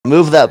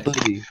Move that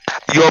booty.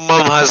 Your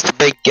mum has the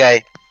big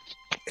gay.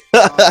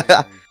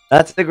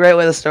 That's a great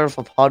way to start off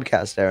a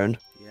podcast, Aaron.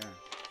 Yeah.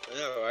 I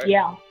know, right?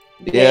 Yeah.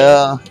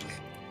 Yeah.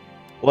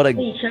 What a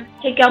Please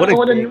take out what a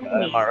all the gay guy,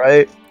 normies. am I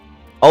right?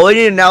 All we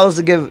need now is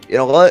to give. You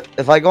know what?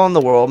 If I go on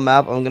the world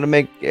map, I'm gonna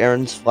make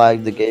Aaron's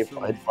flag the gay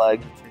pride flag.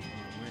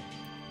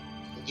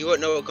 You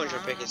won't know what country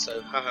I'm picking,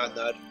 so haha,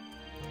 nerd.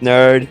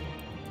 Nerd.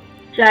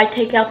 Should I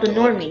take out the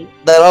normies?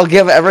 Then I'll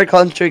give every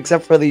country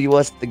except for the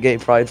U.S. the gay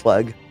pride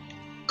flag.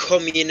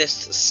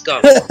 Communist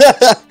scum.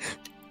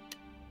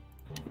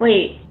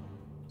 Wait.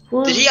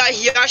 Who's... Did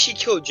he actually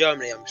killed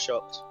Germany? I'm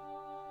shocked.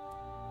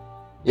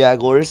 Yeah,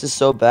 Glorious is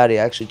so bad he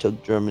actually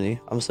took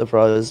Germany. I'm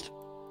surprised.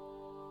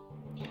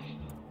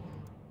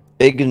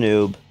 Big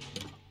noob.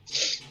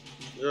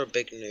 You're a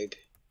big noob.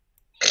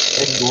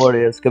 Big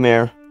Glorious, come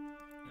here.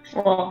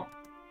 Well,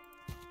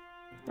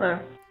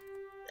 where?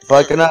 If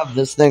I can have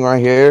this thing right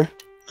here.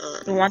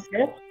 You want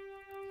this?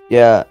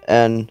 Yeah,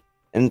 and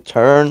in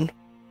turn,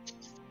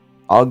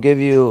 I'll give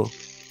you.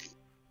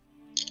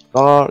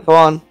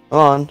 Come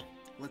on.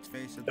 Let's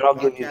face it. Then I'll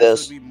the give you podcast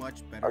this. would be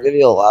much better I'll give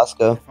you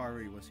Alaska. if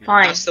Ari was here.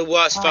 Fine. That's the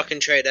worst fucking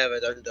trade ever.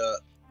 Don't do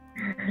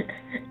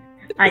it.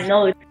 I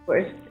know it's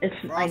worse.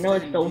 I know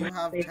it's Frosty, so do you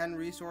have big. 10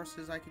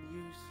 resources I can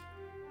use?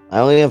 I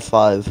only have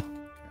 5. Okay.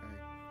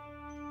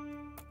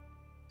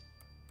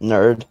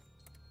 Nerd.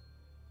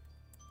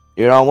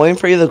 You know, I'm waiting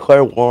for you to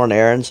declare war on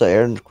Aaron, so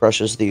Aaron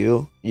crushes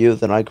you,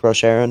 then I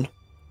crush Aaron.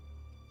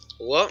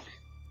 What?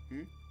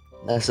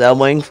 I said I'm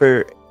waiting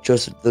for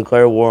Joseph to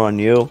declare war on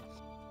you,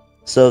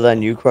 so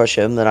then you crush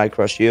him, then I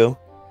crush you.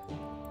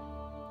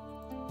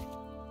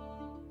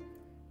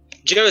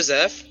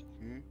 Joseph?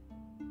 Hmm?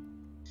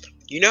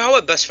 You know how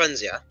we're best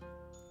friends, yeah?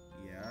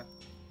 Yeah.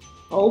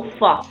 Oh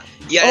fuck.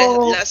 Yeah,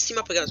 Oh. let's team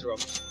up against Rob.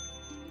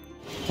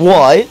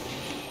 What?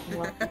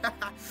 What?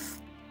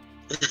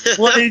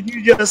 What did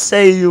you just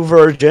say, you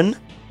virgin?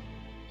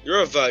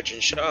 You're a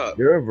virgin, shut up.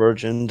 You're a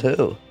virgin,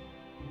 too.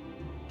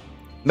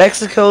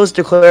 Mexico's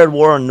declared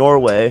war on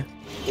Norway.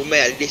 Well,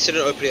 mate, at least I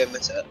don't openly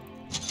admit it.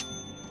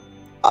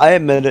 I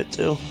admit it,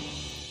 too.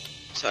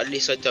 So at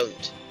least I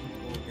don't.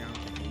 Go down to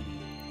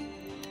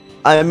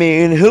 80. I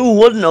mean, who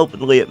wouldn't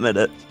openly admit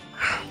it?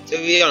 To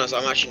be honest,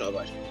 I'm actually not a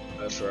virgin.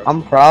 No, for real.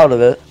 I'm proud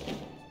of it.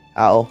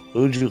 Ow.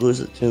 Who'd you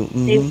lose it to?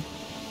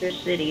 Their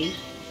cities.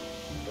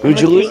 Who'd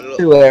you lose it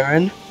to,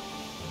 Aaron?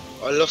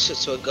 I lost it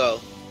to a girl.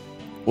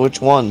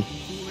 Which one?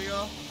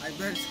 Julia? I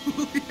bet it's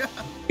Julia.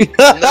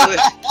 No,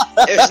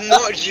 it's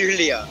not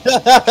Julia.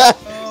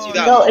 Oh, See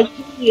that? No,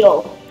 it's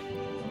Leo.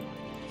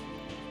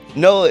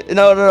 No.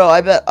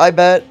 I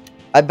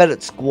bet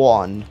it's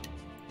Guan.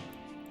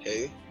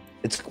 Who?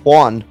 It's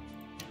Guan.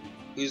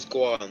 Who's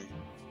Guan?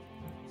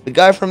 The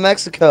guy from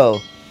Mexico.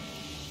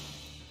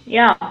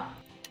 Yeah.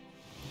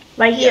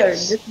 Right here.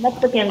 Yes. This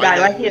Mexican I guy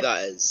know right who here.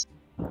 that is.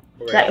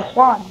 Like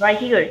Juan right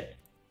here.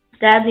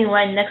 Standing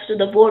right next to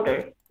the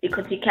border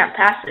because he can't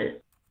pass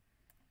it.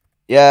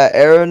 Yeah,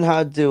 Aaron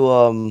had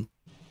to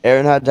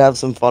have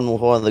some fun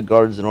with one of the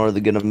guards in order to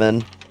get him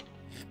in.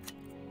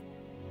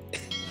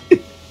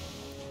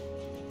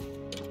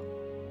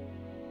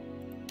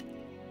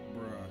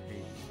 Bruh,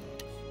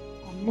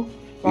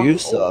 I hate You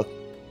suck.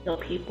 The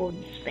people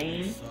in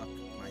Spain. sucks. Suck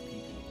my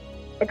people.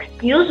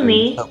 Excuse You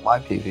me. suck my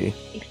PP.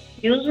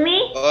 Excuse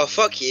me. Oh,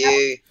 fuck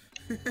you.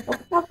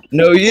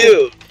 No,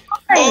 you.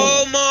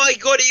 Oh my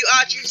god, are you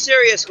actually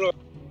serious, Gloria?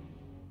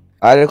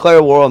 I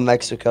declare war on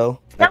Mexico.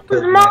 That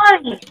was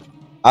mine.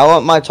 I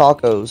want my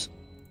tacos.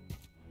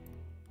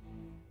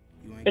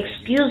 You ain't gonna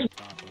Excuse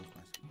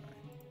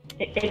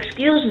get tacos, my guy.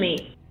 Excuse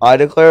me. I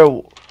declare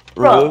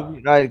Bro. remove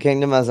United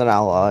Kingdom as an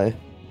ally.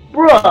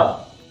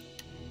 Bruh.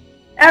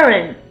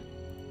 Aaron.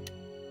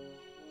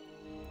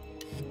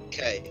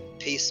 Okay,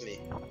 peace me.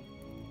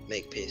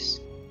 Make peace.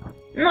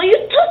 No, you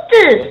took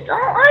this.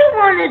 I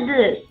wanted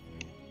this.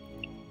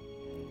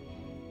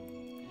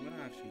 I'm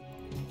gonna actually.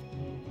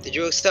 Did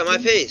you accept my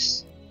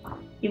peace?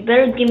 You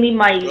better give me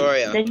my.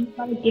 Gloria. Then you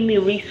gotta give me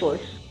a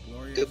resource.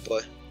 Glorious. Good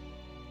boy.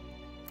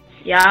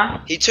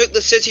 Yeah. He took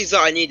the cities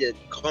that I needed.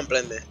 Can't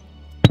blame me.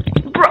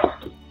 Bro.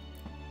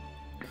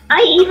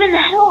 I even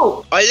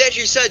helped. I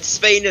literally said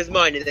Spain is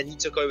mine, and then he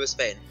took over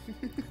Spain.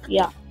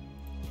 Yeah.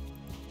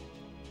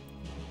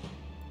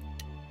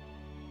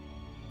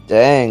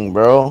 Dang,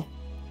 bro.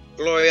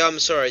 Gloria, I'm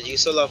sorry. Do you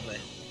still love me?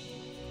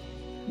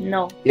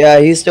 No. Yeah,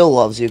 he still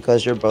loves you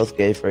because you're both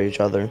gay for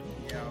each other.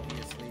 Yeah,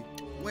 obviously.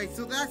 Wait,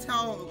 so that's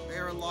how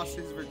Aaron lost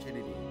his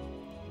virginity.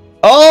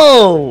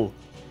 Oh!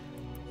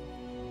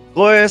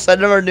 Glorious, I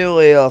never knew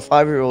a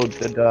 5-year-old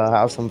could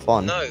have some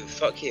fun. No,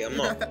 fuck you. I'm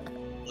not.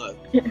 No.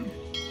 If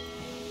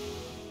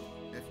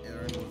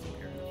Aaron was a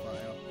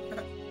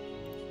pedophile.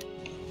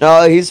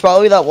 No, he's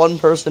probably that one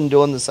person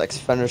doing the sex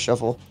offender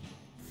shuffle.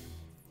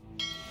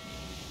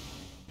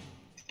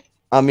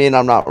 I mean,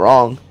 I'm not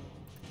wrong.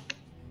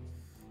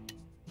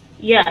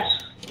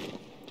 Yes.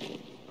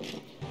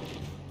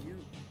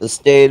 The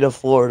state of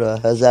Florida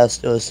has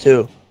asked us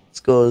to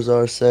disclose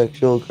our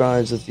sexual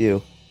crimes with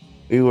you.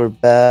 We were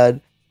bad,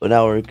 but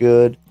now we're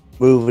good.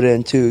 Moving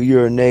into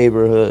your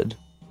neighborhood.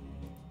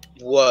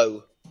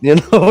 Whoa. You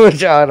know, we're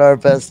trying our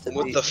best to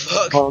What be the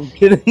fuck?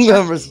 kidding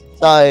member of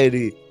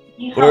society.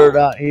 We're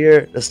not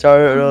here to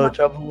start no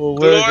trouble.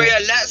 We're Gloria,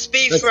 let's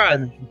be just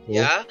friends. people.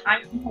 Yeah?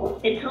 I know.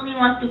 It only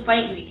wants to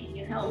fight me. Can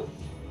you help?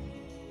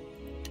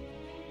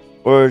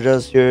 We're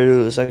just here to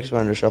do a sex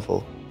offender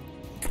shuffle.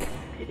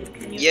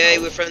 Can you Yay,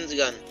 help? we're friends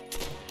again.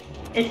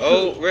 It's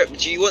Oh, Rip,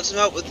 do you want some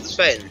help with this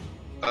phone?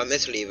 I'm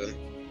to leave him.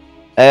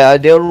 Hey, I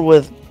dealt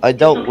with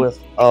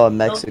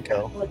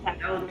Mexico.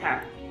 I'll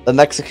attack. The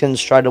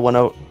Mexicans tried to win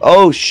out.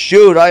 Oh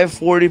shoot! I have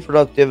 40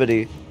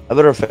 productivity. I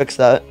better fix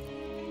that.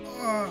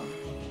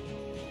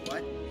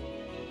 What?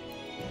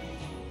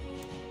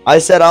 I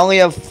said I only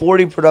have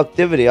 40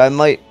 productivity.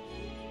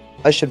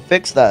 I should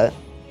fix that.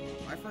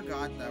 I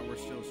forgot that we're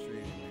still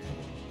streaming,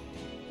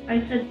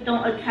 man. I said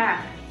don't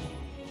attack.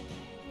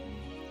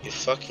 You're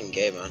fucking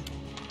gay, man.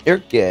 You're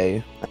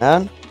gay,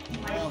 man.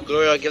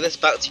 Gloria, I'll give this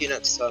back to you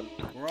next time.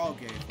 We're all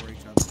gay for each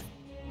other.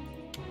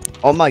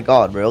 Oh my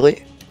god,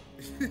 really?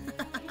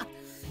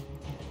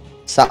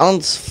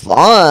 Sounds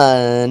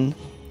fun.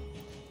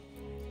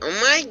 Oh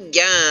my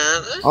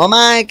god. Oh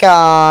my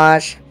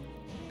gosh.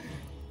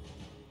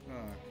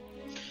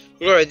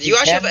 Gloria, do you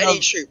actually have can't any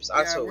have- troops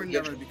at Yeah, all? we're You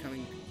have- never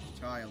becoming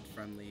child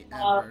friendly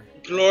ever.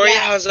 Gloria Yeah.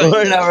 has a.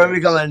 We're never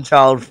becoming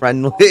child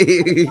friendly.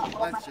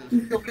 Let's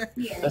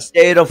just. The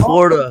state of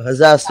Florida has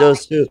asked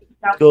us to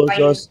go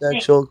to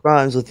sexual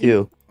crimes with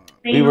you.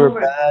 We were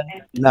bad,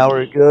 now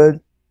we're good.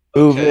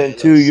 Move Okay,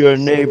 into let's- your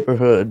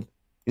neighborhood.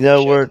 You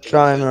know, we're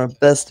trying our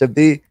best to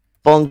be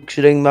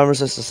functioning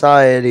members of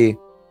society.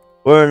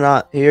 We're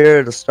not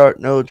here to start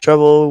no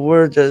trouble.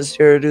 We're just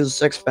here to do the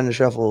sex offender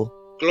shuffle.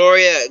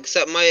 Gloria,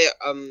 accept my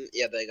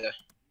yeah, there you go.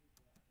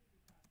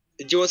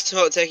 Do you want some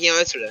help taking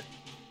out Italy?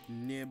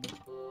 Nib.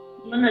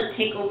 I'm gonna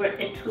take over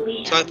Italy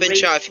and Type in rape-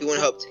 chat if you want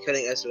help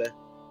killing Italy.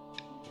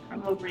 I'm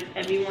gonna rape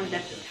everyone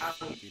that's Italian.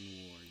 Fucking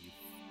war, you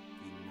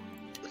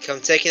fucking Okay, I'm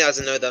taking it as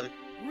I know them.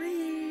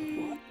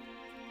 Hello,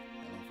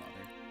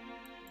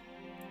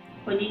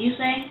 What did you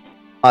say?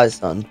 Hi,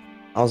 son.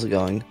 How's it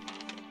going? Father.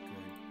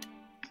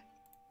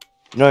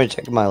 You know you're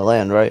taking my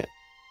land, right?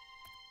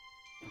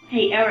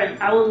 Hey, Aaron,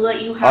 I will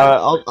let you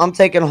have Alright, I'm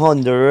taking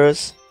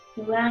Honduras.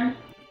 the land.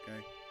 Good.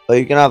 Okay. But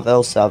you can have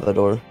El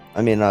Salvador.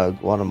 I mean,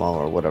 Guatemala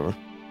or whatever.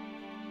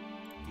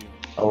 Deal.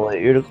 Oh,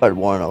 wait, you declared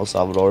war on El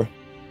Salvador.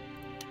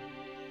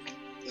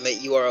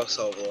 Mate, you are El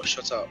Salvador,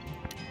 shut up.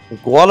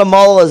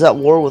 Guatemala is at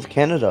war with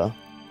Canada.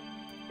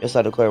 Yes,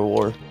 I declare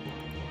war.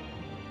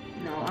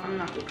 No, I'm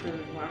not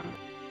declaring war.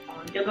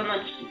 They're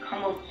gonna just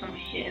come up with some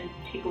shit and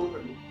take over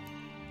me.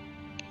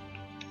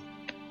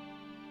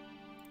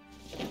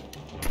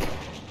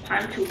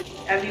 Time to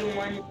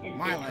everyone in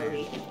My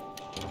Italy.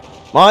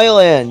 My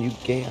land, you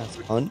gay ass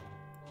cunt.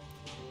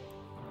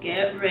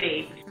 Get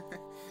raped.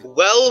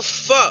 Well,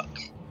 fuck!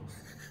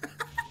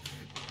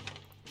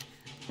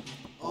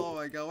 Oh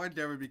my god, we're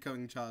never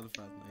becoming child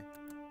friendly.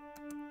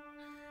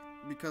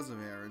 Because of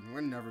Aaron,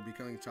 we're never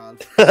becoming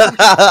child friendly.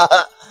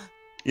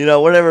 You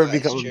know, we're never That's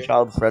becoming true.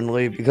 child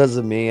friendly because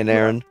of me and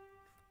Aaron.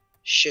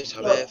 Shit,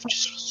 I may have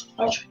just lost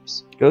all my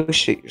troops. Go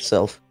shit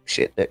yourself,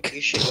 shit dick.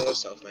 You shit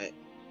yourself, mate.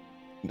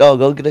 No,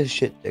 go get a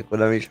shit dick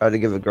whenever you try to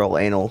give a girl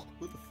anal.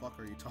 Who the fuck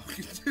are you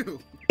talking to?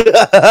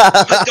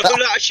 I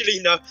don't actually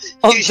know.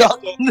 I'm You should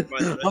talking, talk,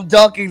 by the way. I'm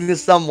talking to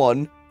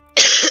someone.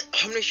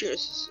 How many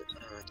shooters is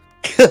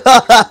it?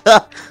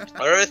 I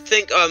don't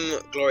think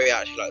Gloria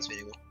actually likes me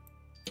anymore.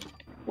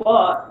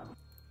 What?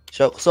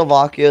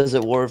 Czechoslovakia is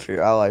at war with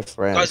your ally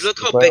France. Guys, look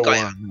how Declare big I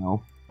war am.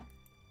 now.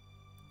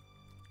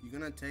 You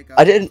gonna take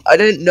I didn't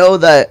know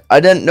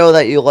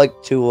that you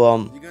like to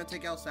You gonna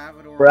take El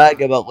Salvador?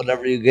 brag about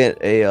whenever you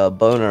get a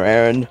boner,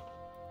 Aaron.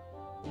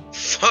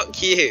 Fuck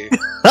you.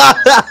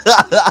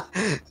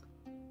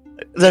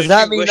 Does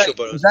that you mean wish that, your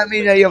bonus does that was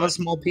mean big, that you have a man.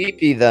 small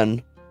pee-pee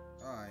then?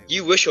 Alright.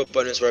 You wish your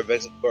bonus were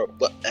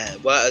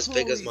as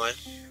big as mine.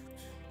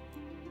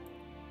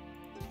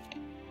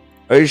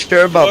 Are you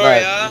sure about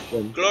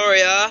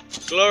Gloria,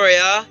 that?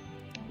 Gloria,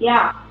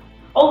 Yeah.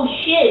 Oh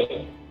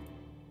shit!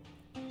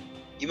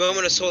 you might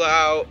want to sort that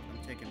out.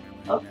 I'm taking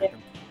my land Okay. back.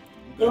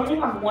 I'm They gonna only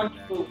take have my one land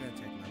back. troop. I'm gonna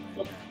take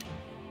my land back.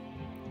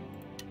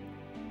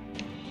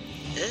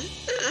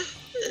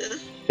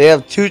 They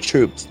have 2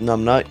 troops,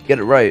 Numbnut. Get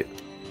it right.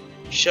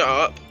 Shut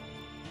up.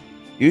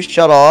 You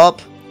shut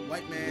up.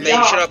 White man. Mate,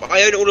 Yeah. shut up.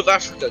 I own all of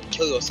Africa.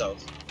 Kill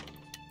yourself.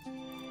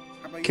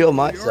 How about you Kill kill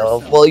myself.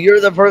 yourself? Well, you're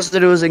the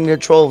person who's in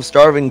control of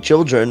starving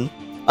children.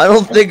 I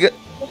don't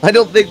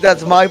think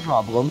that's my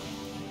problem.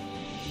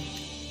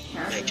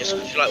 Mate, just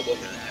because you like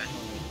women.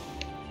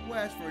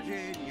 West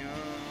Virginia.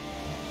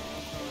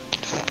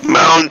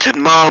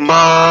 Mountain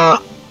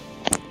Mama.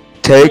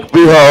 Take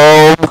me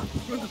home.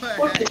 Of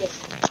course it is.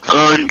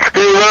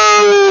 Country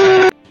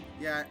road.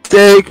 Yeah,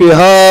 Take me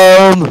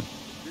home.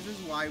 this is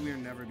why we're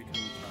never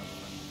becoming child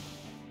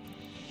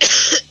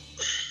friendly.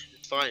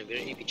 It's fine. We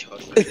don't need to be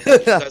child friendly. You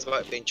guys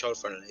like being child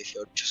friendly if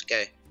you're just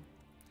gay.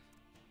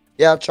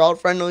 Yeah, child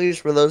friendly is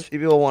for those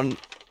people who want.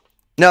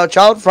 No,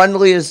 child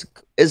friendly is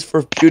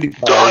for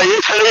PewDiePie.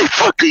 Italy,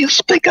 fucking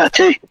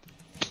spaghetti.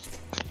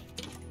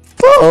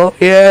 Oh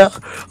yeah,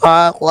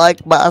 I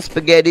like my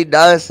spaghetti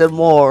nice and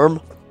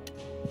warm.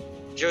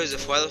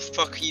 Joseph, why the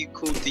fuck are you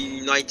called the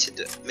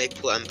United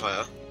Maple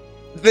Empire?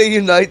 The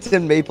United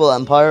Maple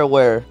Empire,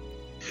 where?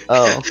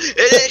 Oh,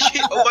 It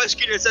literally, on my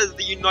screen it says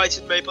the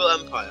United Maple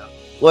Empire.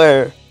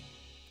 where?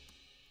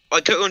 I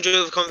clicked on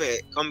Joseph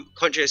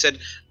country, it said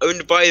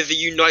owned by the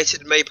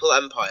United Maple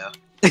Empire.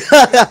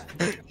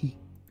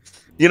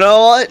 You know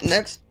what?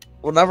 Next,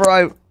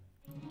 whenever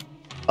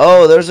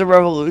oh, there's a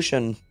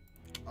revolution.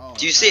 Oh,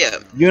 Do you see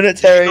it?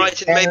 Unitary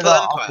United Canada Maple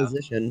Empire.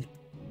 opposition.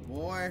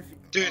 Boy,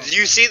 Dude, do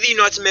you see the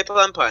United Maple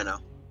Empire now?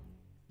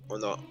 Or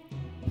not?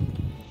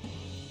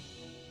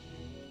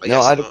 No,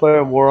 guess I not.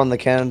 declare war on the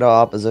Canada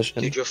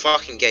opposition. Dude, you're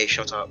fucking gay,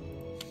 shut up.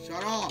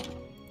 Shut up!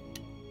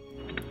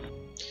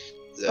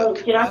 Oh,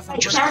 Look, did I Just fight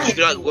just because you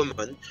Canada? like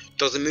women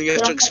doesn't mean you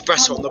have to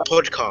express it on the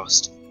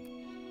podcast.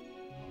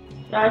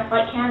 Did I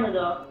fight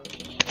Canada?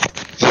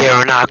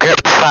 You're not good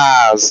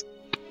size.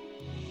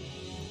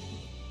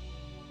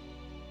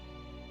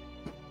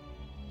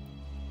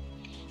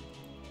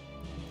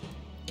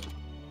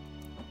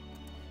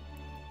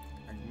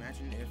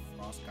 Imagine if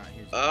Ross got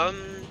his.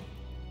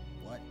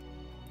 What?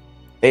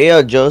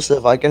 Hey,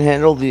 Joseph, I can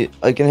handle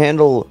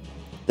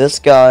this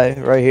guy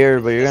right here,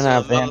 but you're gonna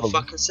have to handle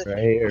motherfucking this city. right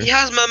here. He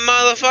has my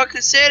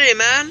motherfucking city,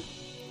 man.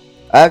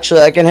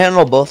 Actually, I can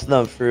handle both of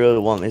them if you really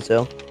want me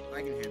to.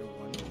 I can handle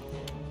one.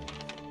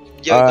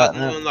 Yo, Alright,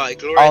 God, no, like,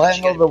 Gloria I'll is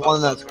handle getting the butt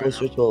one that's fucked right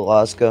closer to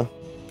Alaska. now.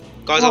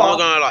 Guys, I'm not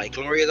gonna lie,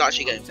 Gloria's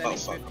actually getting Sending butt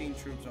fucked. 15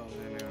 troops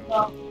over there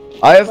now.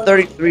 I have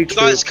 33 Guys,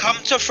 troops. come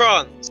to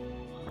France.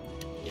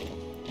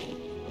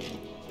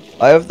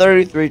 I have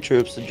 33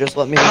 troops, so just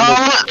let me handle.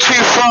 Come to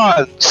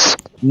France.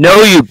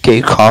 No, you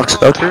gay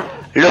cocksucker.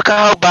 Look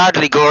at how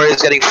badly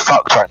Gloria's getting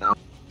fucked right now.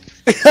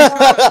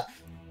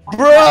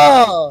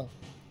 Bruh!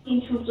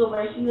 Team troops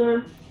over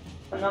here.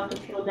 Enough to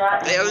kill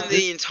that. They own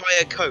the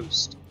entire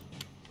coast.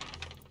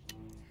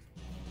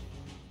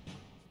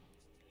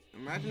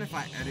 Imagine if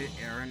I edit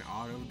Aaron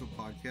out of the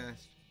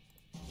podcast.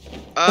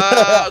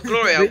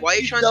 Gloria, why are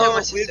you trying to take my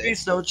We'd be city?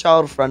 so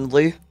child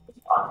friendly.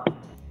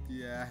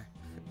 Yeah.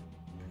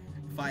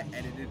 If I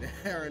edited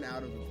Aaron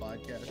out of the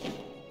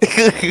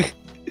podcast.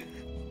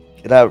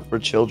 Get out for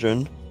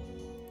children.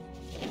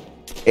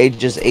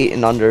 Ages 8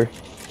 and under.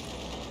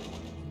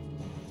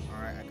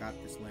 Alright, I got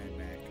this land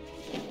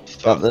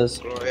back. Got this.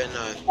 Gloria,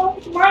 no.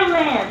 That's my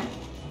land.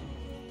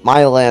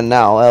 My land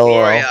now, lol.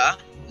 Gloria,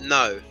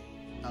 no.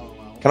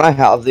 LOL. Can I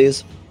have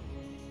these?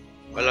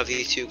 I love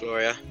you too,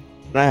 Gloria.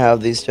 Can I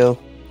have these too?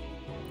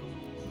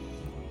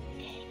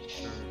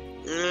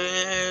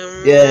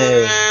 Mm,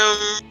 Yay.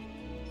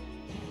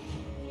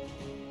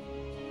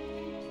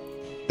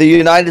 The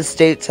United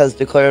States has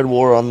declared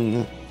war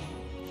on.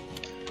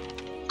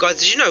 Guys,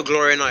 did you know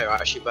Gloria and I are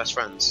actually best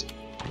friends?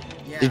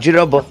 Yeah. Did you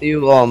know both of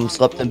you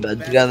slept in bed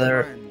Best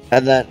together?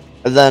 friends.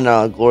 And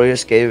then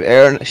Glorious gave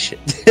Aaron a shit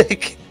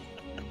dick.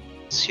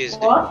 Excuse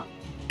me. What?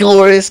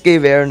 Glorious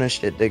gave Aaron a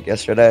shit dick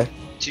yesterday.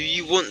 Do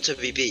you want to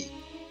be beat?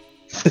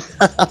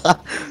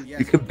 Yes,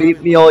 You can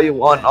beat me all you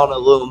want on a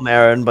loom,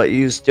 Aaron, but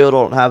you still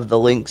don't have the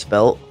Lynx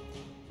belt.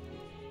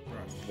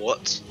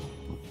 What?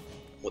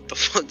 What the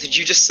fuck did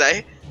you just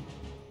say?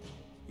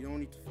 You don't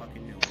need to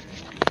fucking know. Man.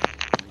 You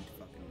don't need to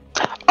fucking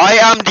know. I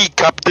am the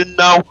captain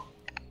now. Shut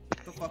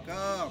the fuck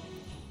up.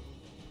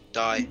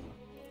 Die.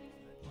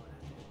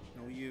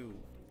 No, you.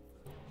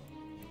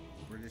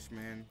 British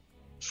man.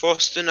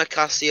 Froston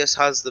Acacius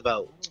has the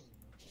belt.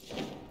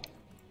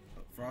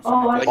 Frost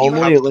Oh, I- When you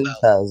Only have the Lynx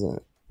belt. has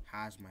it.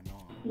 has my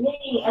nom.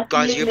 Yay, I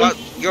Guys, think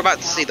you're about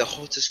to see the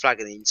hottest flag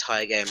in the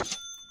entire game.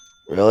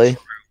 Really?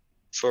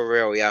 For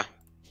real, yeah.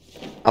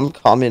 I'm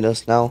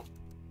communist now.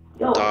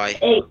 Yo, Die.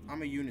 hey,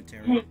 I'm a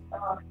unitary. hey,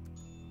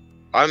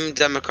 I'm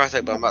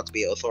democratic, but I'm about to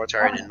be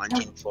authoritarian in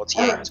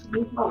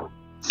 1948.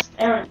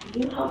 Aaron,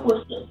 can you help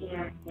with this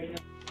here?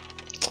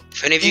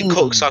 If any of you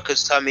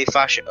cocksuckers turn me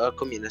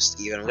communist,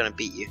 even, I'm gonna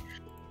beat you.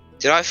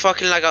 Did I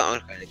fucking lag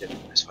out? Okay, I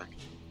didn't. That's fine.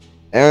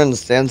 Aaron,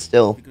 stand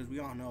still. Because we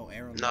all know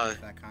Aaron No. likes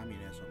that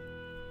communism.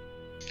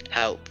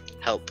 Help.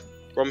 Help.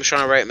 Roman's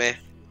trying to rape me.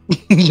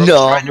 No, Roman's I'm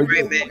trying to gonna,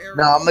 rape me.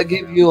 I'm gonna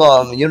give you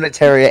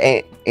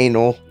unitary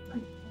anal.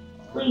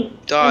 Please.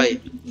 Die.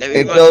 Let me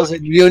It goes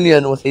in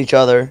union with each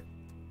other.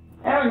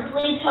 Aaron,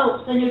 please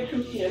help. Send your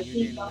troops here. Please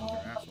Union help. with your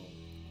asshole.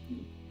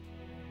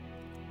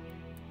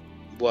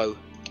 Whoa.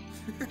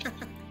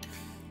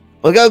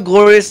 Look how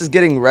Glorious is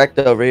getting wrecked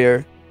over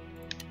here.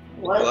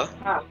 What? What?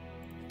 How?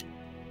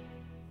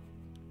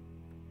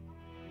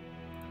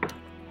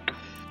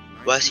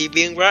 Where's he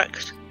being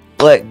wrecked?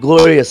 Let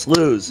Glorious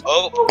lose.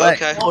 Oh,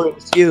 Let okay.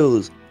 Glorious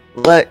use.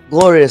 Let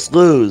Glorious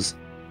lose.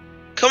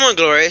 Come on,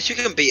 Glorious, you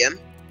can beat him.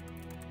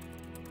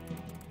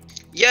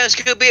 Yeah, it's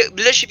gonna be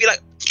literally be like.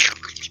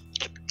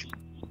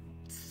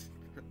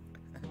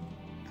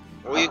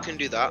 Or you can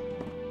do that.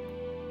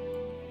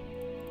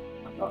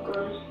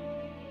 Fuckers.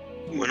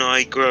 When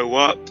I grow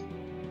up.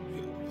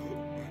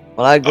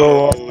 When I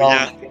grow up, Oh, I'll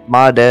yeah. give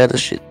my dad a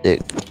shit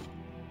dick.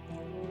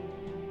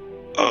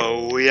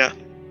 Oh yeah.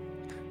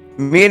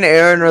 Me and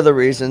Aaron are the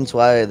reasons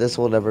why this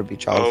will never be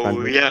child Oh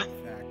friendly. yeah.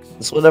 Facts.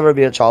 This will never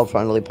be a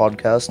child-friendly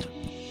podcast.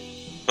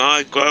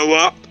 I grow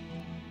up.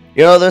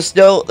 You know, there's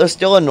still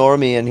a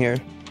normie in here.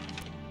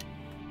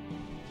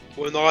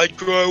 When I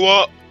grow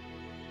up.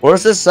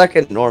 Where's the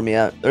second normie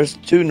at? There's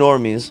 2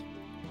 normies.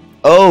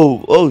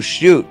 Oh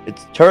shoot!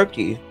 It's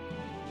Turkey.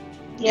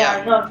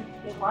 Yeah, no.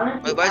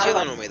 Wait, where's the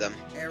other normie then?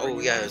 Aaron, Oh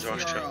you yeah, it guys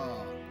was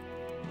Russia.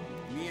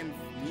 hear,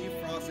 me,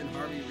 Frost, and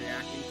Harvey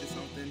reacting to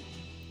something?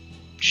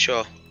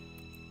 Sure.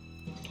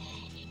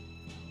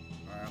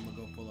 Alright, I'm gonna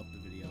go pull up the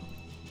video.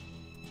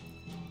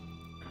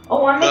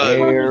 Oh, I'm making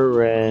one.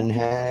 Aaron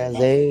has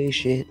a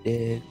shit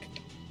dick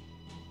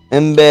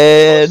in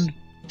bed.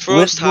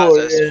 Frost With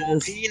has a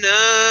Glorious. penis.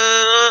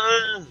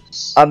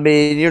 I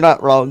mean, you're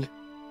not wrong.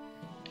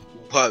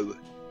 Whoa.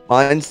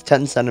 Mine's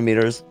 10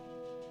 centimeters.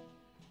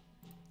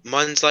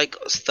 Mine's like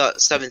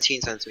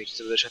 17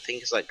 centimeters, which I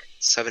think is like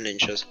 7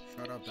 inches.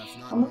 Shut up, that's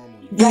not normal.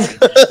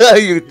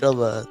 You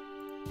dumbass.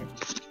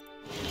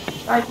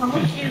 Guys, how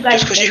much do you guys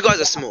Just because you make?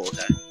 guys are small,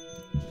 okay?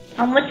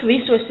 How much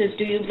resources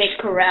do you make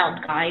per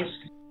round, guys?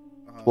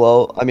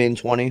 Well, I mean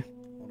 20.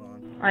 Hold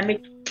on. I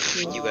make.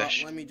 You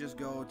wish. Let me just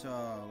go to,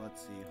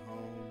 let's see, home.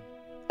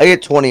 I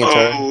get 20 a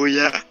turn. Oh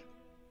yeah.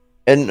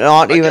 And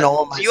not I even get-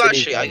 all of my You cities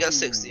actually, I don't. get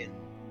 16.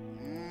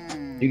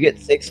 You get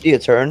 60 a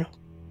turn?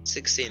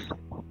 16.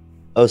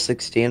 Oh,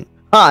 16.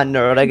 Ah,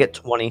 nerd, I get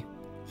 20.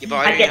 Yeah, but I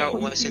I don't get know how my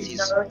 20,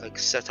 cities nerd. like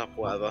set up,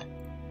 or whatever.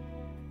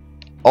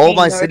 All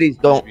my Nerd. cities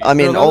don't, I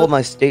mean, all of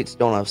my states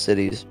don't have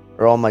cities.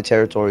 Or all my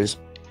territories.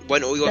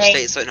 When all your Right.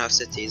 states don't have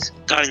cities.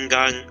 Gang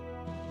gang.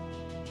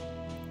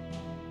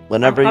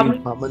 Whenever you probably-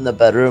 come in the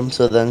bedroom,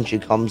 so then she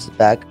comes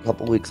back a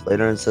couple weeks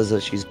later and says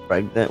that she's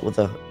pregnant with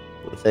a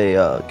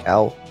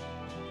cow.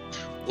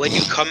 When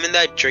you come in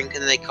there drinking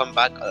and they come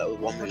back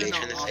 1 minute later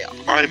and they say,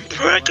 Dude, I'm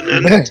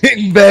pregnant.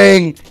 Bang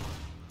bang!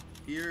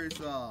 Here's,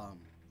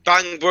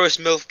 Bang, Bruce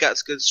Milf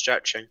gets good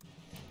stretching.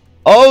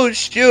 Oh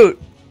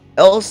shoot!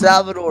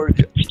 Salvador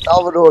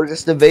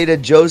just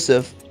invaded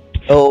Joseph.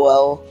 Oh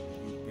well.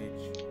 you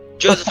bitch.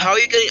 Joseph, how are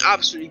you getting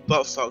absolutely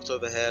butt fucked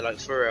over here, like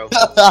for real?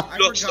 I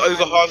Lost forgot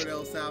over I half- voted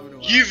El Salvador.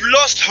 You've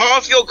lost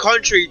half your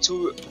country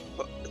to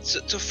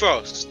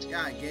Frost.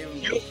 Yeah, I gave him.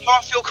 You lost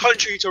half your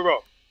country to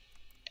Rock.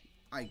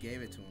 I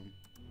gave it to him.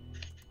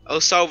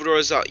 El Salvador,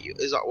 is that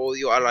all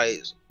your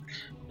allies?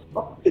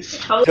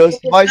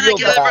 Joseph, I And then feel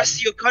get the bad. rest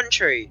of your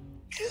country.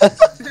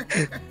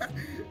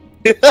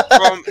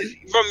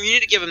 From you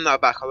need to give him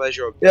that back, otherwise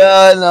you're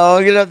Yeah, no,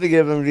 I'm gonna have to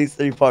give him these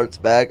 3 parts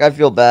back. I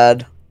feel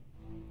bad.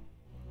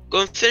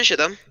 go and finish it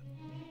then.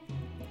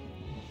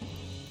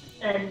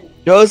 And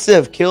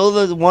Joseph, kill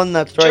the one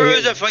that's right here.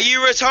 Joseph, are you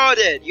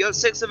retarded? You have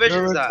 6 You're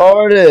divisions there.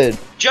 retarded. You have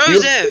 6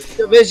 Joseph!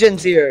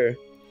 divisions here.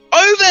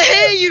 Over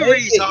here, you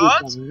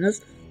retard! Fine.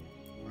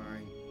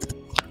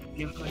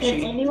 can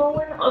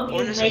anyone of you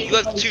Honestly, make you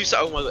have like, 2 set.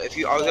 Oh my god,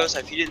 I was gonna say,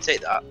 if you didn't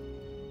take that.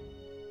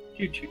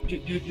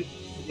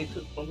 they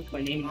took one with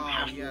my name?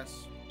 Oh,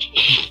 yes.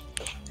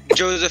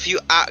 Joseph, you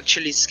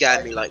actually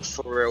scared me, like,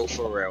 for real,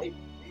 for real.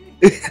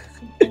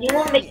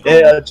 Anyone make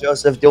Yeah,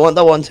 Joseph, do you want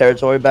that 1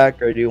 territory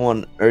back, or do you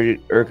want,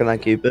 or can I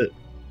keep it?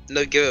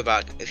 No, give it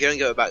back. If you don't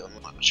give it back,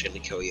 I'm actually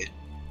gonna kill you.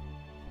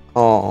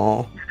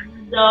 Oh,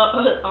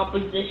 the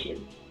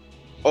opposition?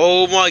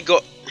 Oh my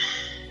god.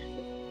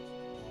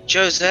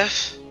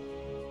 Joseph?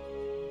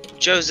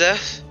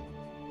 Joseph?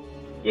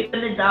 You're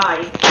gonna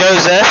die.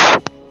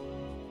 Joseph?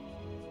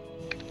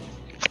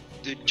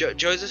 Dude,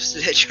 Joseph's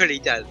literally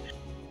dead.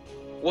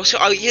 What's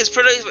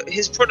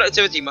his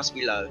productivity must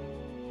be low.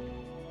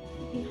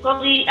 He's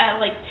probably at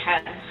like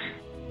 10.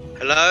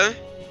 Hello?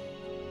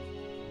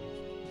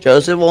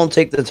 Joseph won't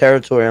take the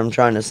territory I'm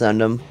trying to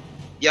send him.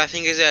 Yeah, I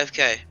think he's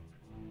AFK.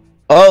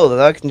 Oh, then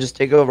I can just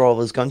take over all of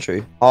his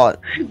country. Hot.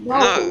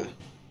 No.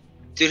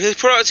 Dude, his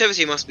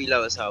productivity must be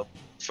low as hell.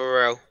 For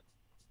real.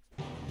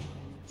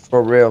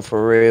 For real,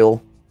 for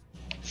real.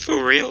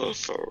 For real,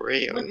 for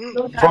real.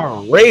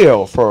 For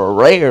real, for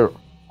real.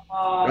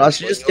 I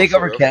should just Well, take for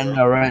over real, for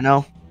Canada right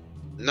now.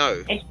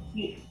 No.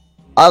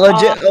 I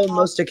legit own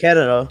most of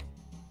Canada.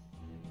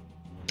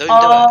 Don't do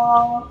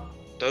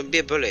it. Don't be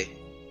a bully.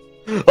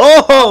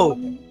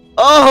 Oh!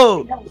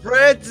 Oh!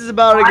 France is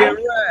about to get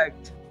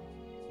wrecked.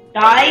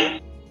 Die?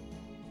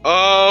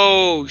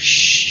 Oh,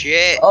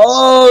 shit.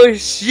 Oh,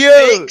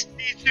 shoot!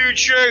 62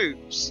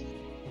 troops.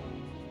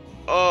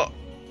 Oh.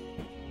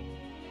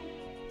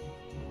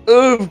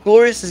 Ooh,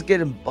 Glorious is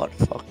getting butt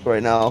fucked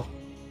right now.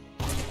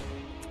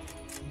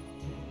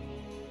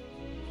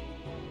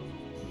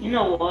 You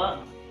know what?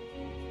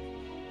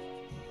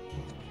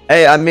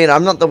 Hey, I mean,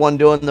 I'm not the one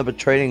doing the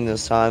betraying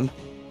this time.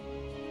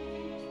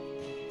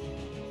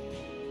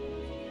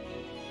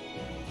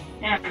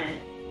 Damn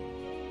it.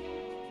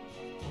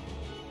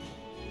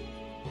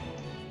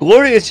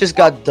 Glorious just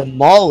got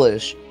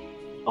demolished.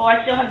 Oh,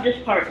 I still have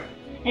this part.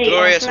 Hey,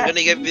 Glorious, I'm France,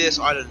 gonna give you this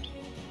island.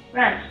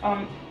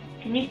 France,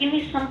 can you give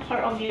me some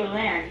part of your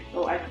land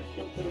so I can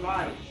still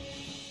survive?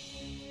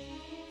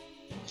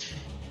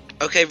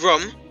 Okay,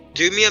 Rom,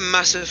 do me a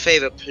massive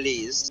favor,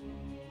 please.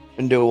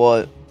 And do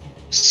what?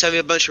 Send me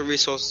a bunch of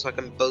resources so I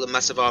can build a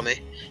massive army.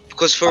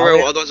 Because for Oh, real,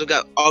 yeah. otherwise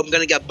I'm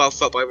gonna get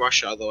buffed up by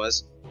Russia.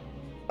 Otherwise,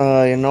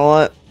 You know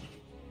what?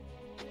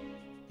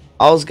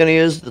 I was gonna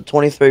use the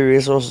 23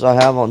 resources I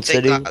have on take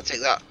city, that.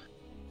 Take that.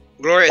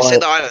 Gloria, take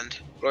the island.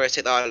 Gloria,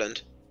 take the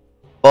island.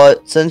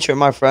 but since you're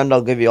my friend,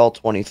 I'll give you all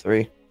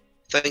 23.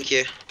 Thank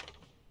you.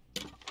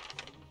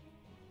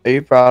 Are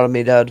you proud of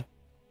me, Dad?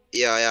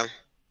 Yeah, I am.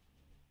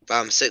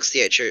 Bam,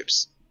 68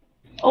 troops.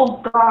 Oh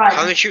God.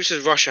 How many troops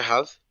does Russia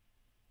have?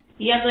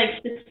 He has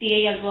like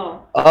 68 as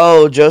well.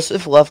 Oh,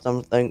 Joseph left.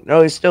 I'm thinking.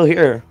 No, he's still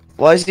here.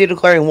 Why is he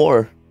declaring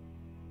war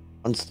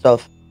on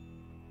stuff?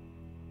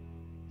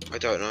 I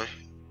don't know.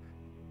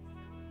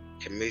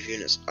 Okay, move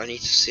units. I need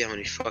to see how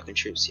many fucking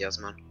troops he has,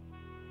 man.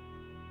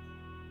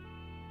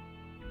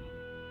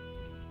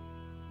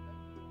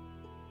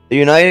 The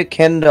United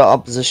Kingdom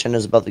opposition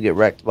is about to get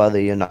wrecked by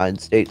the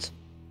United States.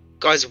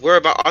 Guys, I'm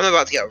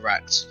about to get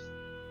wrecked.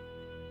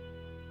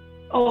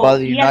 Oh, By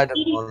the he has United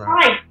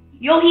 85.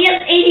 Yo, he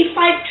has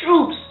 85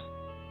 troops.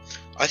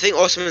 I think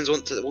Ottomans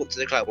want to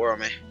declare war on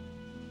me.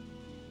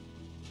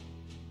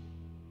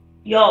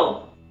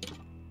 Yo,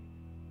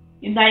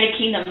 United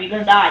Kingdom, you're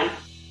gonna die.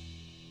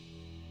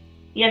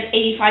 He has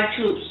 85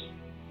 troops.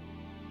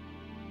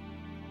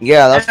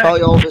 Yeah, that's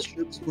probably all of his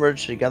troops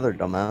merged together,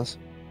 dumbass.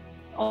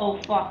 Oh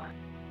fuck.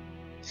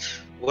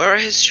 Where are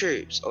his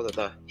troops? Oh, they're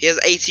there. He has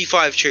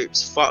 85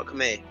 troops. Fuck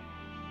me.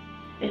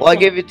 Well, I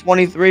gave you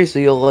 23, so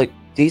you'll like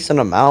decent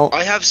amount.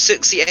 I have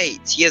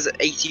 68. He has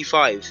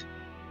 85.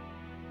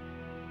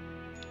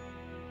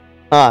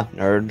 Ah,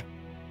 nerd.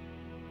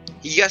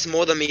 He gets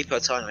more than me per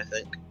time, I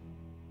think.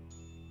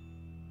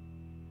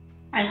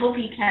 I hope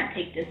he can't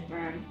take this,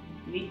 man.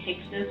 If he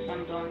takes this,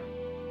 I'm done.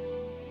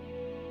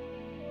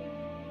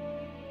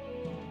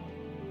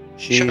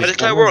 Should I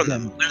declare war on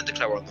them? I'm gonna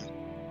declare war on them.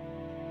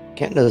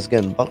 Canada's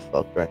getting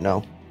butt-fucked right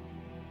now.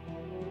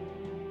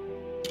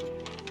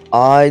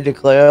 I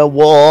declare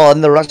war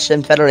on the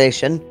Russian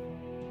Federation.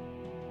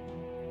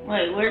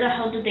 Wait, where the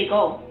hell did they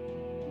go?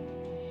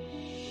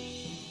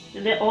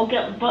 Did they all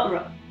get butt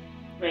rubbed?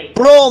 Wait.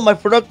 Bro, my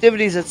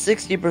productivity's at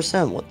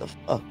 60%. What the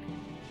fuck?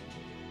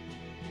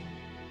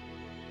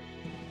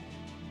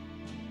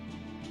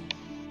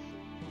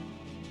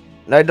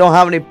 And I don't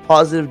have any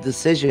positive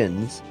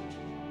decisions.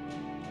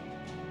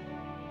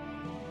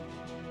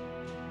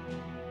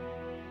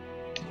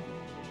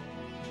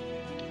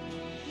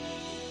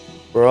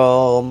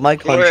 Bro, my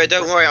country. Gloria,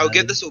 don't worry. I'll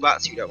give this all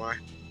back to you. Don't worry.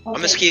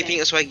 I'm just keeping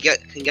it so I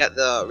can get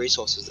the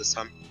resources this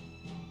time.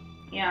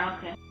 Yeah,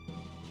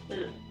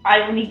 okay.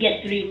 I only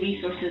get 3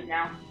 resources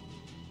now.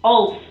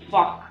 Oh,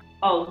 fuck.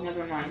 Oh,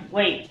 never mind.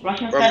 Wait,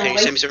 Russian Bro, can you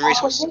Federation. send me some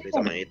resources, please?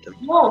 I might need them.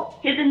 No,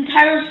 his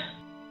entire...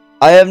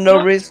 I have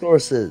no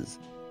resources.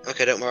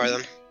 Okay, don't worry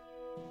then.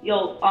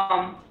 Yo,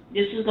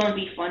 this is gonna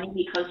be funny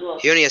because,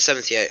 look. He only has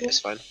 78. It's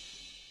fine.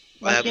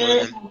 I have more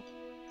than him.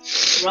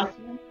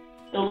 Russian,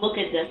 so look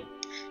at this.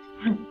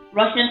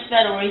 Russian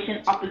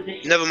Federation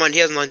opposition. Never mind. He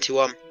has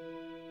 91.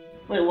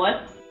 Wait,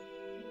 what?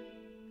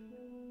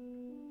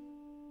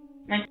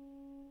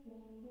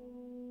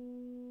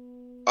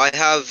 I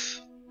have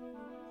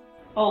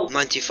Oh.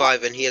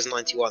 95 and he has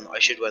 91. I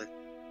should win.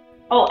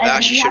 Oh, and I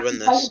actually he should has win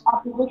to fight this. his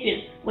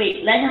opposition.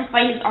 Wait, let him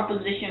fight his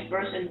opposition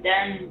first and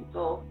then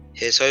go.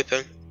 Here's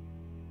hoping.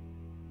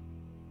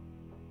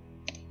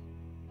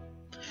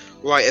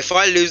 Right, if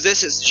I lose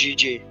this, it's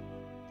GG.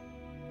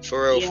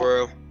 For real, Yeah. for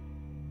real.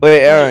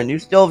 Wait, Aaron, you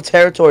still have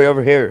territory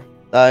over here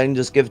that I can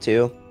just give to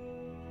you.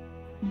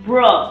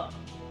 Bruh.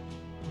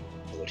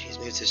 Lord, he's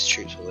moved his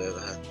troops all over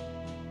here.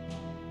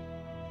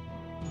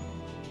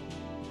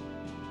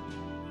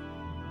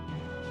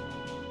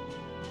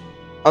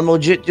 I'm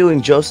legit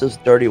doing Joseph's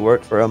dirty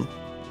work for him.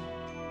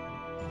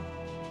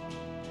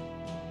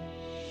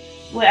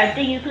 Wait, I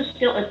think you could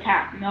still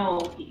attack.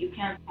 No, you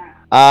can't attack.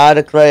 I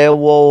declare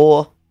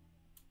war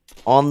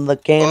on the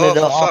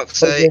Canada for fuck's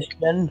sake.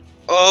 opposition.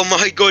 Oh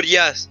my god,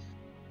 yes!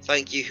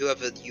 Thank you,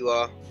 whoever you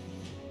are.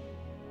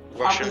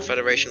 Russian Opposition.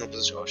 Federation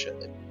opposition. Oh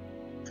shit.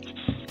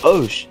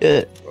 Oh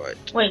shit.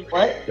 Right. Wait,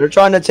 what? They're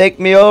trying to take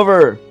me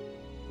over.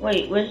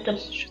 Wait, where's the...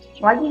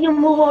 Why did you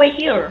move over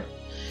here?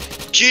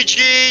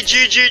 GG!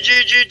 GG!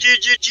 GG!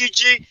 GG!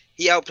 GG!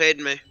 He outplayed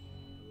me.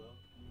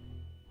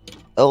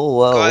 Oh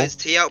well.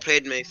 Guys, he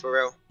outplayed me, for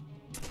real.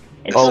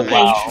 It's Oh, okay,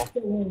 wow. you,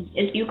 still win.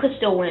 You could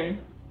still win.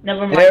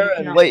 Never mind. you Aaron,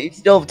 cannot. wait, you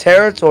still have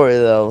territory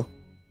though.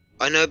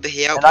 I know, but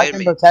he And I outplayed can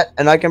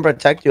me.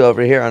 protect you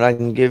over here and I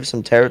can give you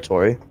some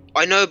territory.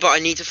 I know, but I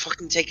need to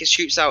fucking take his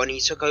troops out, and he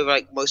took over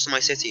like most of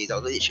my cities.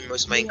 That was literally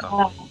most of my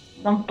income. Yeah,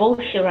 some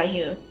bullshit right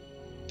here.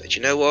 But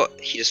you know what?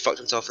 He just fucked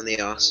himself in the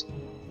ass.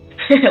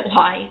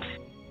 Why?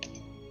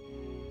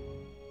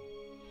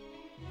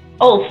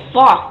 Oh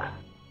fuck!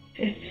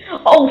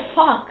 Oh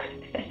fuck!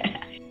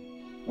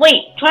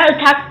 Wait, try to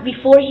attack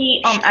before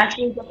he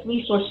actually gets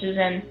resources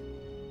and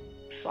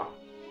fuck.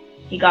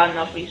 He got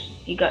enough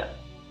He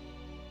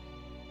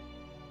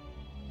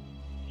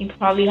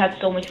probably had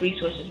so much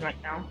resources right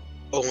now.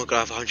 Oh my god, I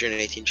have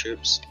 118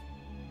 troops.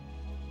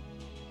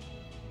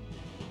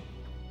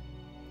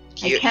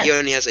 I He can't-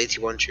 only has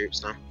 81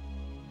 troops now.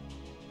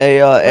 Hey,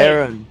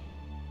 Aaron.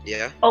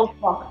 Yeah. Oh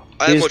fuck.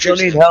 I Do have you more still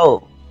troops. need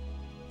help?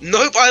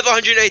 Nope, I have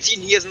 118.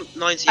 He has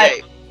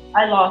 98.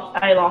 I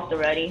lost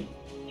already.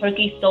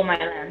 Turkey stole my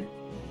land.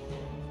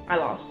 I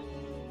lost.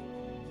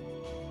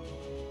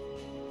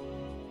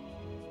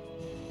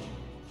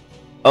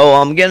 Oh,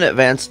 I'm getting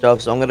advanced stuff,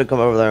 so I'm gonna come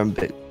over there and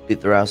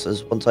beat their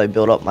asses once I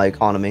build up my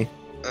economy.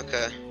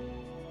 Okay.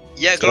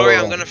 Yeah, So,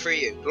 Gloria, I'm gonna free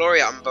you.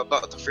 Gloria, I'm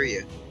about to free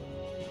you.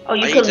 Oh,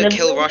 you I could need to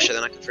kill liberate Russia, me?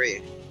 then I can free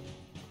you.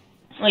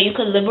 Oh, you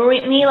could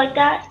liberate me like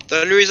that?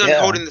 The only reason Yeah.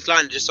 I'm holding this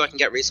land is just so I can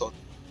get resources.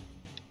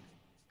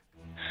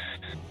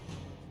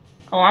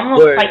 Oh, I'm gonna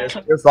Gloria, fight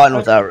Turkey. you're fine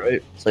with that,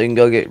 right? So you can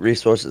go get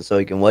resources so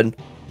you can win.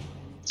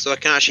 So I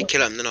can actually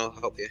kill him, then I'll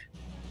help you.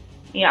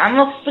 Yeah, I'm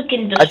gonna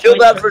freaking destroy I feel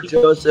bad for Turkey.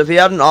 Joseph. He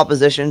had an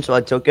opposition, so I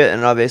took it,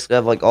 and I basically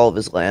have like all of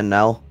his land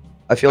now.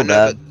 I feel I know,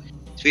 bad.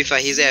 but to be fair,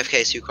 he's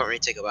AFK, so you can't really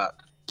take it back.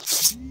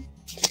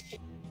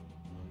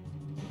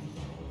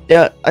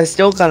 Yeah, I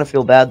still kind of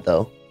feel bad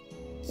though.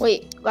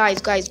 Wait,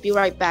 guys, be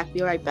right back.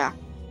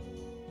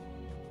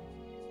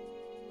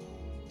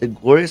 Did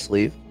Glorious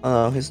leave?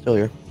 Oh, he's still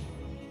here.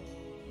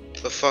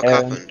 The fuck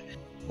Aaron. happened?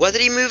 Where did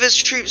he move his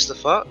troops? The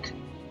fuck?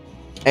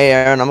 Hey,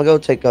 Aaron, I'm gonna go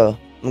take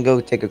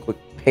a quick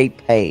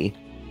pay.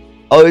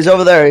 Oh, he's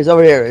over there. He's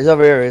over here.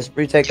 He's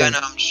retaking. Yeah, no,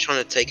 I'm just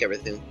trying to take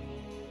everything.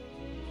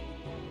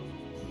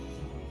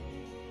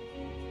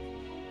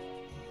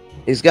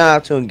 He's gonna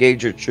have to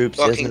engage your troops.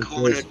 Fucking isn't he?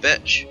 cornered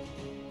bitch.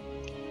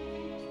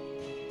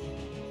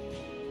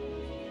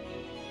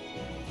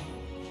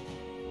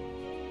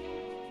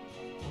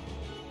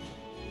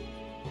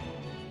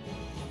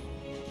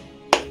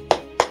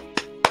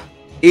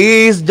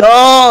 He's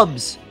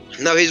dubs.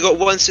 No, he's got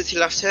one city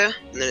left here,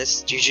 and then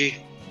it's GG.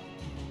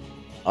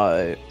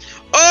 Alright.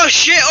 Oh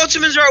shit,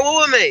 Ottomans are at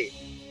war with me!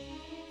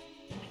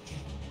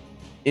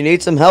 You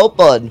need some help,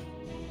 bud.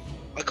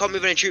 I can't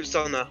move any troops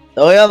down there.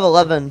 Oh, you have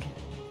 11.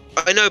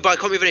 I know, but I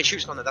can't move any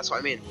troops down there, that's what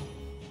I mean.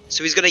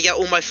 So he's gonna get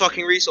all my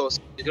fucking resources.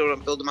 He's gonna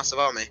build a massive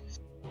army.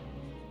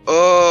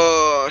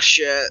 Oh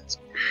shit.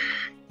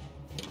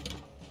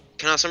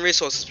 Can I have some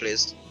resources,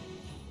 please?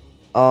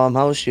 How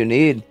much you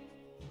need?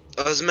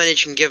 As many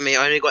as you can give me.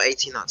 I only got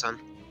 18 that time.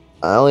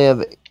 I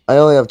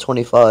only have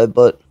 25,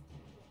 but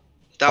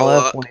That'll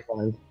I'll have work.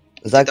 25.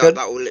 Is that good?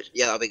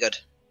 Yeah, that'll be good.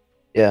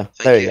 Yeah, Thank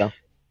there you you. go.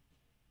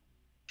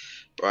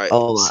 Right.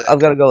 Oh, sick. I've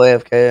got to go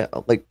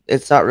AFK. Like,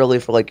 it's not really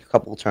for like a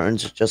couple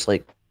turns. It's just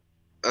like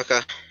Okay.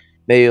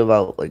 maybe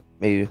about like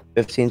maybe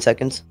 15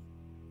 seconds.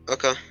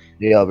 Okay.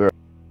 Yeah, I'll be right.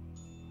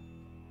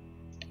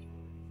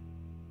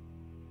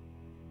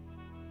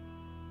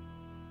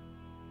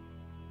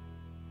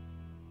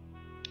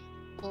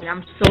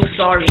 I'm so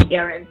sorry,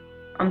 Aaron.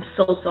 I'm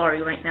so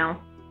sorry right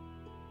now.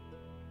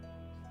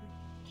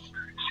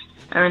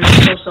 Aaron,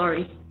 I'm so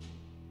sorry.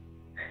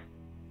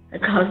 I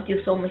caused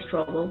you so much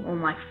trouble. Oh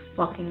my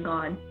fucking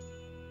god.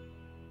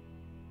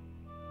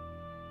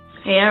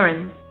 Hey,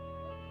 Aaron.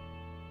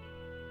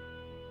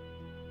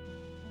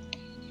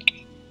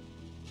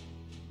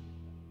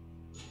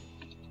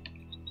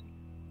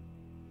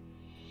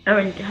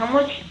 Aaron, how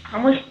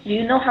much, do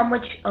you know how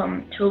much,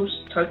 troops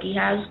Turkey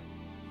has?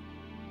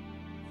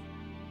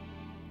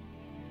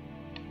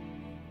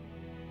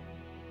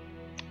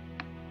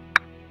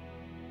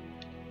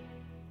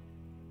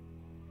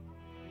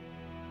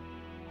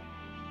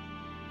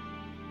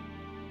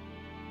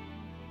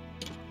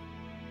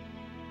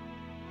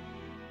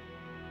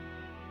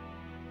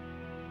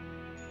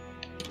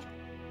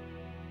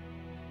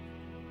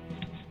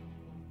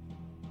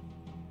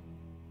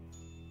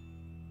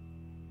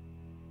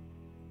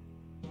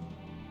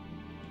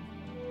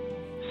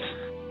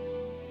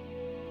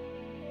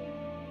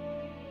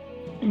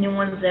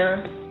 Anyone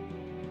there?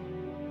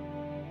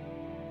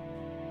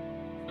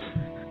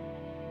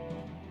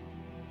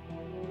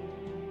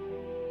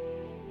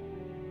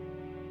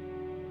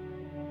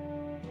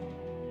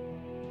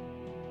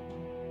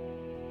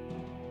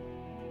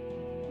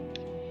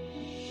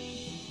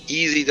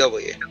 Easy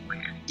W.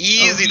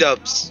 Easy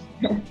dubs.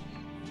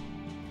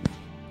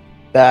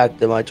 Back.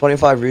 Did my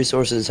 25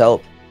 resources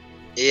help?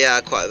 Yeah,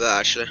 quite a bit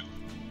actually.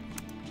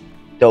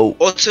 Dope.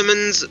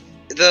 Ottomans,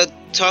 the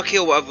Turkey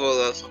or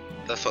whatever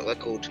the fuck they're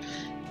called,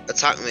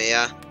 attacked me,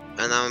 yeah,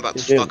 and now I'm about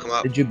to fuck them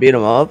up. Did you beat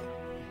him up?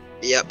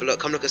 Yeah, but look,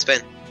 come look at Spain.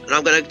 And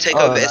I'm gonna take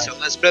Oh, over nice. Italy. I'm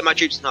gonna split my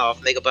troops in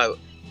half, make a boat,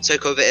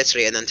 take over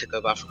Italy, and then take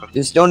over Africa.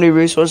 You still need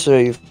resources, or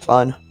are you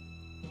fine?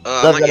 I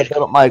I've might got to need-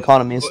 build up my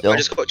economy still. I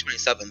just got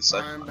 27, so.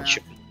 I'm I back.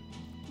 should-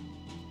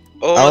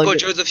 Oh I my like god, it.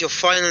 Joseph, you're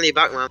finally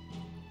back, man.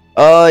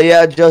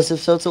 Yeah,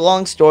 Joseph. So it's a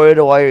long story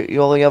to why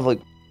you only have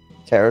like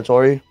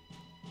territory.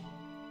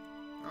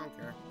 I don't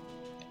care.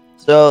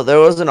 So there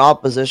was an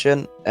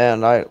opposition,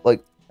 and I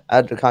like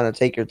had to kind of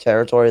take your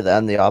territory,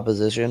 then the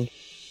opposition.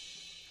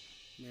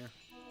 Yeah.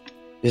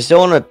 You still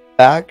want it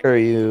back, or are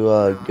you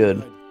No, I'm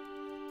good?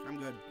 I'm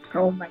good.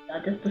 Oh my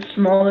god, that's the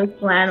smallest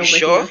plan You over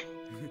sure? here.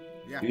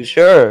 Yeah. You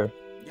sure?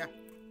 Yeah.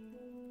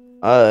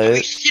 Have you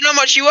Alright. seen how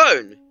much you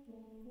own?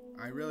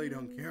 I really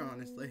don't care,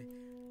 honestly.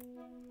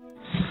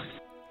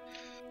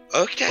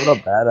 Okay. What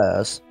a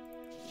badass.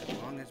 As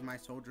long as my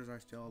soldiers are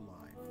still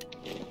alive.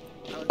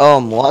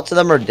 Lots of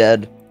them are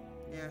dead.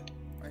 Yeah,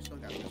 I still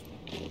got this one.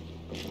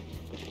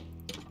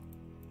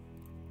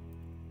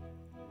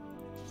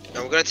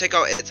 And we're gonna take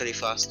out Italy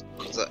first,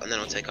 and then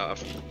I'll take out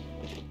Africa.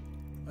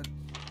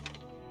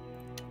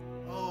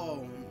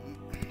 Oh.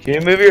 Can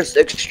you move your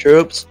 6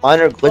 troops? Mine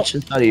are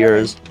glitching out of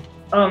yours.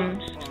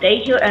 Stay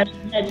here as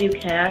long as you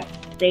can.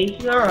 Stay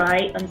here,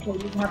 right, until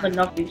you have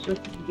enough resources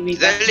to give me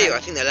Did they back. leave? I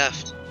think they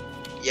left.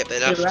 Yep, they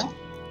They left. left?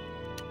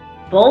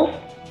 Both?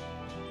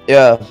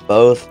 Yeah,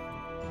 both.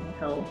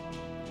 So,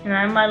 can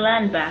I have my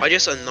land back? I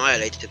just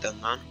annihilated them,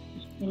 man.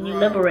 Can you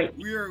liberate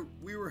me?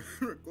 We were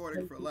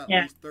recording for at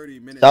Yeah. least 30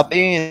 minutes. Stop now.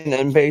 being an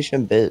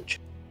impatient bitch.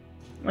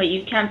 Wait,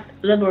 you can't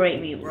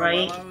liberate me, Bro,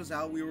 right? while I was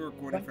out, we were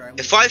recording for at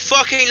least If I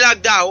fucking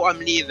lagged out, I'm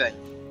leaving.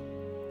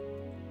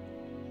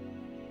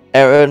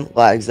 Aaron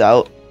lags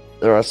out.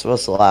 The rest of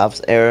us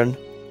laughs. Aaron.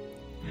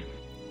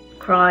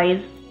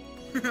 Cries.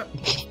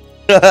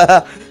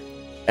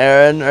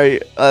 Aaron, are you?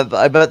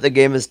 I bet the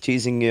game is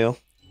teasing you.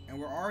 And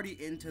we're already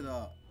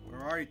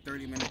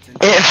 30 minutes into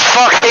It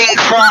fucking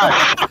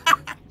crashed.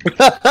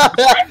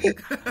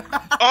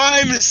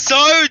 I'm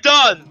so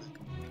done.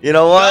 You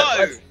know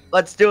what? No.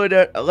 Let's do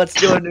it. Let's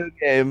do a new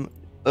game.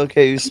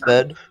 Okay, you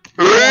sped.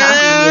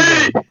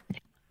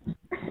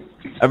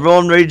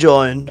 Everyone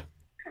rejoin.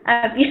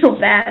 I feel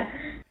bad.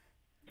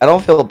 I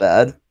don't feel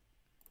bad.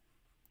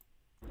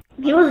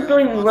 He was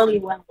doing really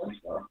well,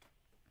 so.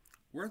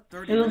 We're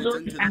 30 It was minutes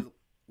okay. into the,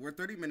 We're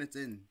 30 minutes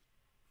in.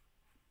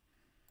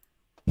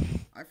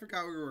 I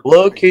forgot we were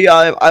Low recording. key,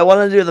 I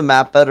want to do the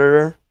map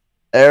editor.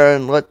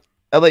 Aaron, how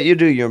about you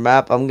do your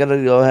map? I'm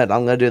gonna go ahead.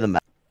 I'm gonna do the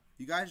map.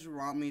 You guys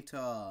want me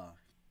to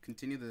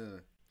continue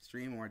the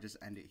stream or just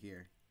end it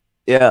here?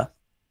 Yeah.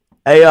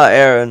 Hey,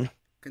 Aaron.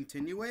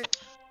 Continue it?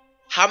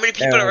 How many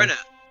people are in it?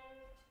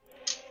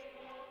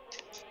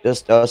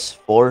 Just us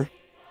 4.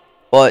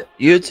 But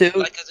you two.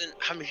 Like, as in,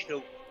 how many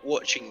people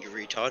watching, you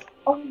retard?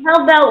 Oh,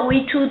 how about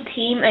we 2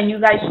 team and you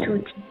guys 2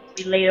 team?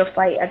 We later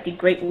fight at the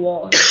Great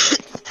Wall.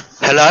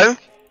 Hello?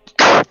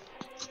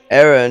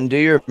 Aaron, do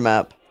your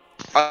map.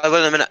 I will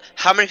in a minute.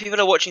 How many people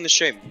are watching the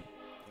stream?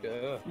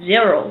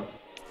 0.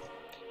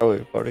 Are we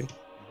recording?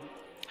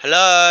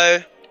 Hello?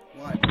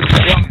 What?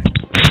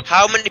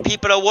 How many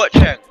people are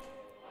watching?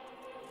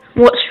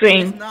 What It's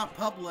stream? not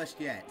published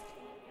yet.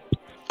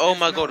 Oh It's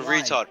my not god, live.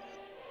 retard.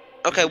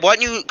 Okay, why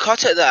don't you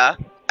cut it there?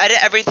 Edit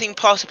everything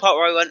past the part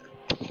where I went.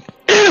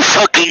 It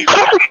fucking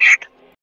crashed.